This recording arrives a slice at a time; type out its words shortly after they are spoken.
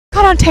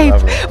on tape.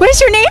 What is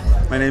your name?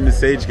 My name is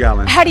Sage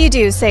Gallen. How do you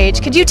do,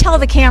 Sage? Could you tell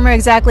the camera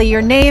exactly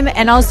your name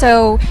and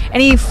also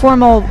any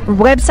formal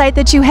website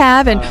that you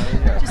have? And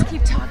just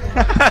keep talking.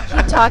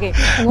 Keep talking.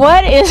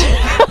 What is...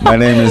 My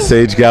name is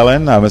Sage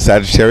Gallen. I'm a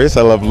Sagittarius.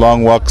 I love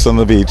long walks on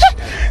the beach.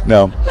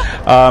 No.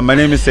 My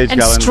name is Sage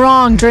Gallen. And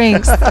strong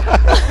drinks.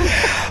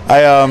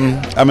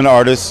 I'm an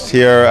artist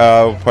here,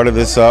 part of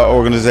this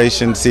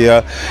organization.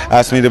 S.I.A.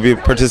 asked me to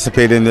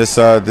participate in this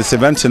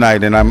event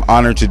tonight, and I'm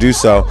honored to do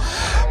so.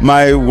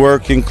 My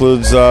work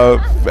includes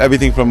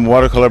everything from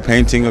watercolor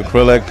painting,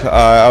 acrylic.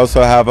 I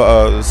also have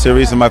a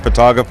series in my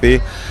photography.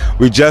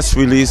 We just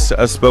released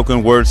a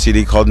spoken word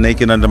CD called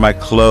Naked Under My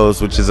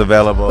Clothes, which is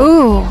available.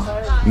 Ooh.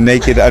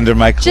 Naked Under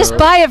My Clothes. Just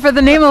buy it for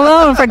the name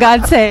alone, for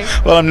God's sake.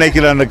 Well, I'm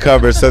naked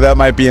undercover, so that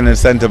might be an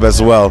incentive as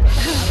well.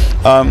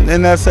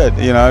 And that's it.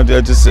 You know,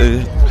 just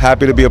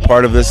happy to be a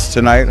part of this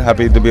tonight.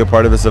 Happy to be a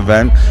part of this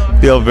event.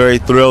 Feel very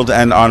thrilled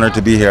and honored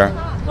to be here.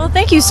 Well,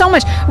 thank you so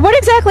much. What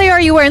exactly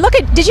are you wearing? Look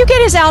at, did you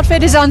get his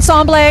outfit, his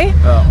ensemble?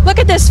 Oh. Look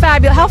at this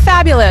fabulous, how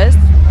fabulous,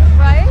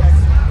 right?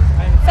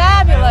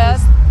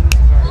 Fabulous.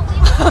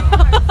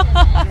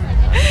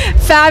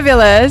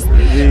 Fabulous.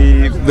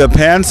 The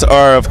pants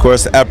are, of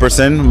course,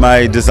 Epperson,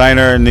 my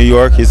designer in New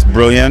York. He's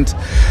brilliant.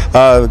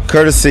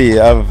 Courtesy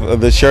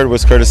of the shirt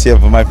was courtesy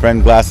of my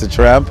friend Glass the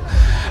Tramp.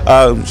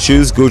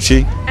 Shoes,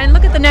 Gucci. And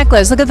look at the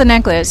necklace. Look at the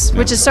necklace,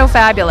 which is so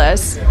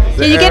fabulous.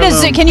 Can you get a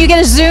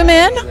zoom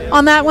in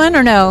on that one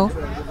or no?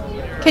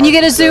 Can you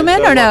get a zoom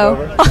in or no?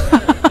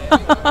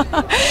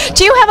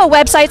 Do you have a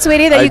website,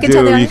 sweetie, that you can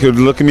tell me? You could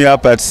look me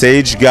up at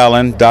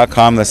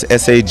sagegallen.com. That's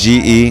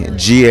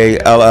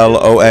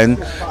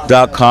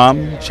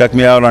SAGEGALLON.com. Check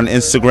me out on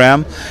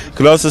Instagram. You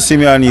could also see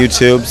me on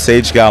YouTube,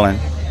 Sage Gallen.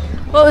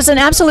 Well, it was an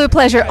absolute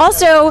pleasure.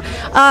 Also,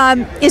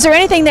 is there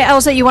anything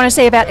else that you want to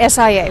say about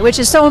S.I.A., which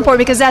is so important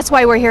because that's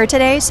why we're here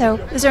today? So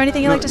is there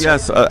anything you'd like to say?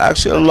 Yes,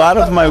 actually, a lot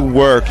of my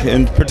work,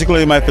 and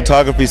particularly my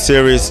photography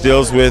series,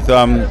 deals with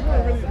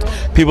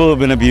people who have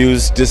been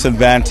abused,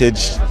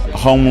 disadvantaged,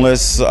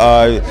 homeless.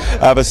 I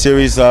have a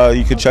series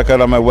you can check out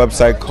on my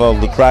website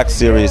called the Crack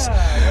Series,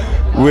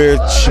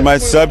 which my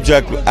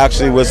subject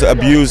actually was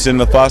abused in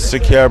the foster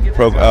care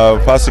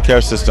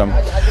system.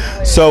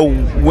 So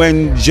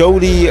when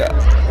Jody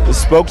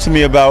spoke to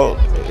me about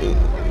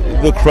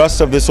the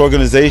crust of this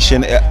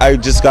organization, I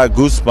just got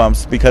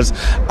goosebumps because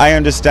I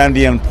understand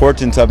the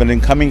importance of it,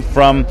 and coming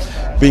from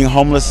being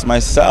homeless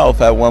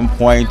myself at one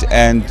point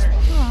and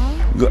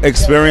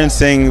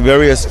experiencing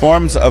various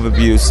forms of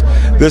abuse,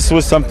 this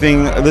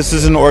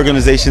is an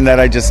organization that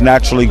I just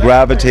naturally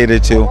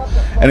gravitated to.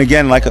 And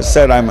again, like I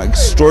said, I'm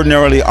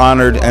extraordinarily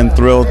honored and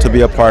thrilled to be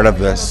a part of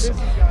this.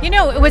 You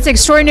know what's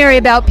extraordinary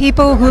about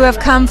people who have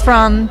come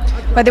from,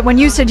 when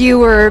you said you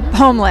were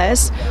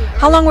homeless,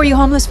 how long were you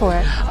homeless for?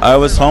 I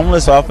was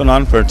homeless off and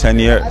on for 10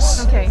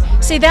 years. Okay.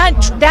 See,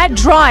 that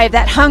drive,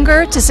 that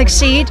hunger to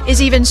succeed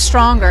is even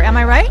stronger. Am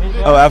I right?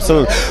 Oh,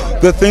 absolutely.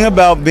 The thing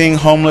about being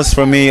homeless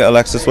for me,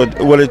 Alexis,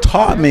 what it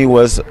taught me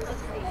was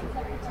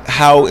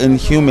how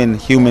inhuman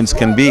humans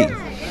can be.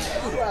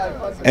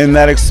 In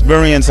that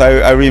experience,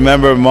 I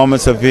remember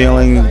moments of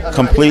feeling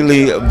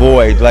completely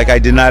void, like I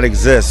did not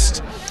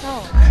exist.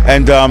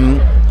 And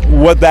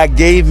what that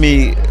gave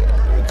me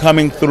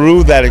coming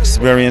through that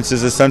experience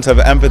is a sense of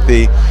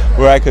empathy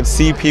where I could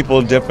see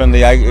people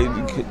differently. I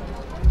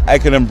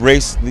could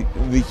embrace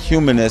the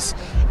humanness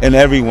in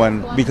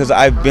everyone because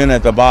I've been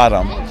at the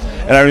bottom.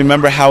 And I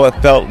remember how it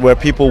felt where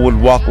people would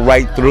walk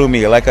right through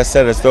me, like I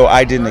said, as though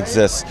I didn't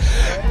exist.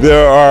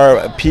 There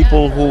are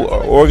people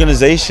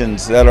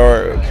organizations that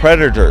are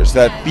predators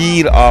that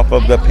feed off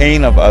of the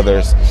pain of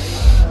others.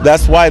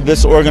 That's why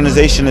this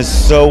organization is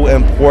so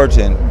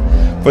important.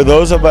 For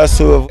those of us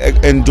who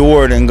have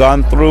endured and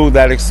gone through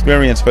that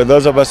experience, for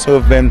those of us who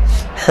have been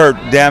hurt,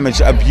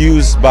 damaged,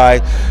 abused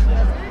by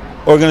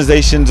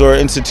organizations or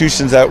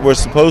institutions that were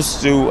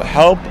supposed to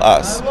help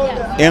us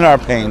in our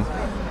pain,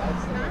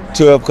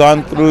 to have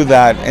gone through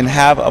that and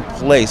have a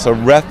place, a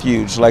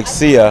refuge like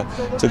S.I.A.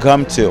 to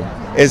come to,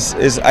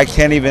 is I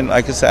can't even,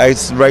 like I said,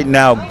 it's right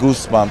now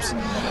goosebumps.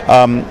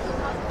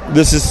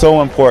 This is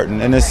so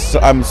important, and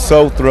I'm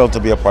so thrilled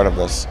to be a part of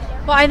this.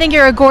 Well, I think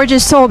you're a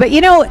gorgeous soul, but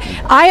you know,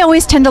 I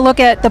always tend to look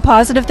at the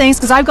positive things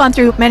because I've gone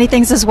through many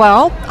things as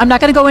well. I'm not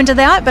going to go into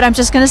that, but I'm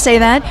just going to say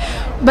that.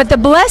 But the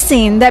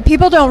blessing that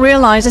people don't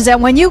realize is that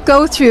when you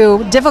go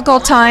through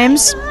difficult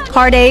times,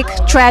 heartache,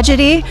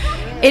 tragedy,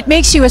 it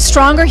makes you a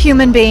stronger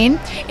human being.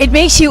 It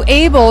makes you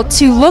able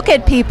to look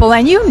at people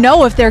and you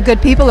know if they're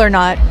good people or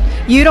not.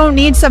 You don't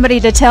need somebody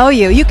to tell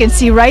you. You can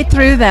see right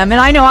through them.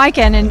 And I know I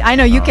can, and I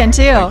know you can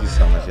too. Thank you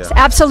so much, yeah.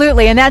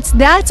 Absolutely, and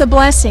that's a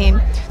blessing.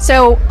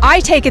 So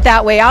I take it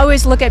that way. I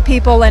always look at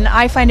people and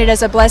I find it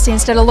as a blessing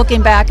instead of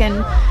looking back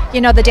and,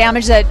 you know, the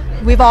damage that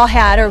we've all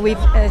had or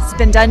it's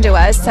been done to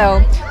us.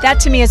 So that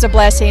to me is a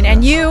blessing.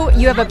 And you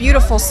have a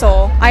beautiful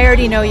soul. I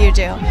already know you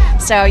do.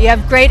 So you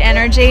have great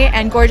energy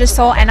and gorgeous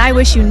soul, and I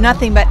wish you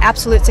nothing but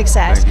absolute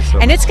success. Thank you so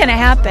and much. It's going to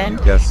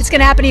happen. Yes. It's going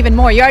to happen even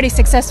more. You're already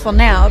successful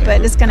now,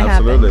 but it's going to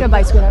happen.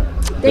 Goodbye, sweetheart.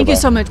 Thank you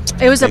so much.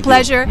 It was a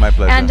pleasure. My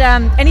pleasure.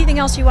 And anything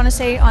else you want to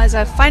say as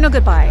a final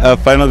goodbye?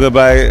 Final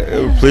goodbye.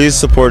 Please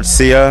support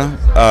S.I.A.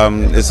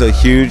 It's a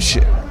huge,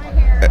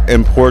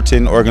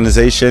 important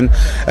organization.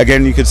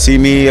 Again, you could see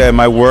me and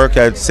my work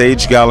at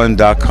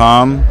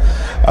sagegallon.com.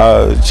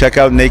 Check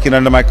out Naked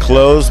Under My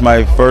Clothes,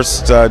 my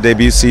first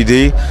debut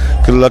CD. You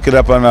can look it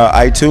up on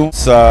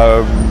iTunes,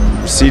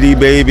 CD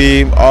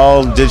Baby,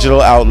 all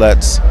digital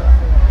outlets. All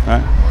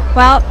right.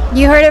 Well,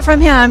 you heard it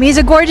from him. He's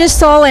a gorgeous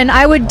soul, and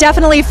I would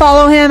definitely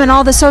follow him and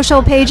all the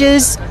social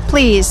pages.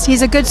 Please,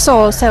 he's a good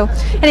soul. So,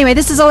 anyway,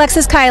 this is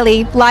Alexis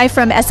Kiley, live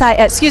from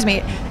S.I.A.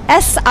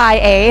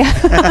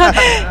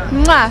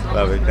 Mwah.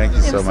 Love it. Thank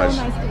you so much.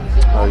 So nice to meet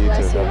you. Oh, you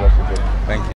too. God bless you. Thank you.